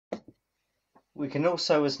We can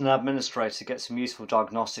also, as an administrator, get some useful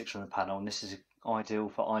diagnostics from the panel, and this is ideal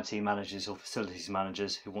for IT managers or facilities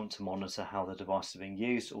managers who want to monitor how the device is being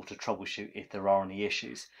used or to troubleshoot if there are any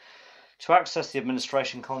issues. To access the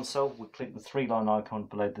administration console, we click the three-line icon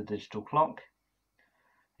below the digital clock.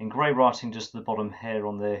 In grey writing just at the bottom here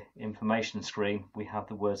on the information screen, we have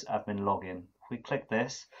the words admin login. If we click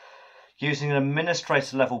this, using an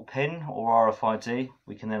administrator level PIN or RFID,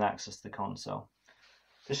 we can then access the console.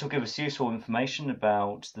 This will give us useful information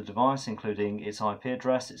about the device, including its IP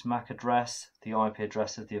address, its MAC address, the IP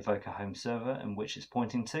address of the Evoko home server and which it's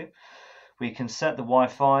pointing to. We can set the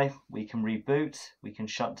Wi-Fi, we can reboot, we can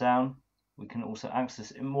shut down. We can also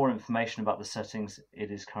access more information about the settings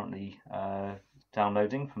it is currently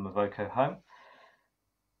downloading from Evoko Home.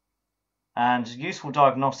 And useful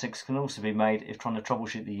diagnostics can also be made if trying to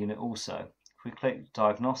troubleshoot the unit also. If we click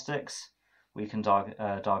diagnostics, we can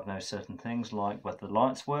diagnose certain things like whether the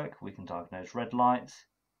lights work. We can diagnose red lights.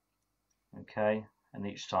 Okay, and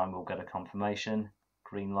each time we'll get a confirmation.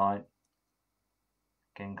 Green light.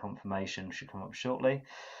 Again, confirmation should come up shortly.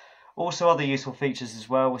 Also, other useful features as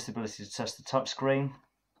well with the ability to test the touchscreen.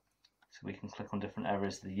 So we can click on different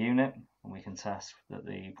areas of the unit and we can test that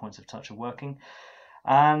the points of touch are working.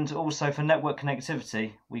 And also for network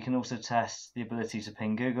connectivity, we can also test the ability to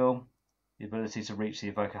ping Google, the ability to reach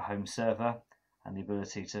the Evoko home server, and the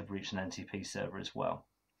ability to reach an NTP server as well.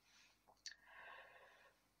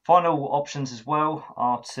 Final options as well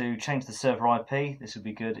are to change the server IP. This would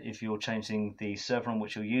be good if you're changing the server on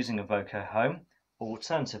which you're using Evoko Home.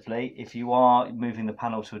 Alternatively, if you are moving the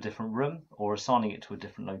panel to a different room or assigning it to a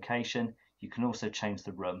different location, you can also change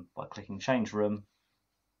the room by clicking Change Room,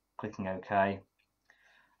 clicking OK,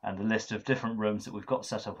 and the list of different rooms that we've got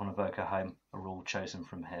set up on Evoko Home are all chosen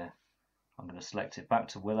from here. I'm going to select it back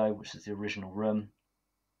to WILLOW, which is the original room,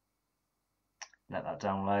 let that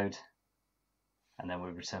download, and then we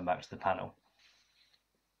return back to the panel.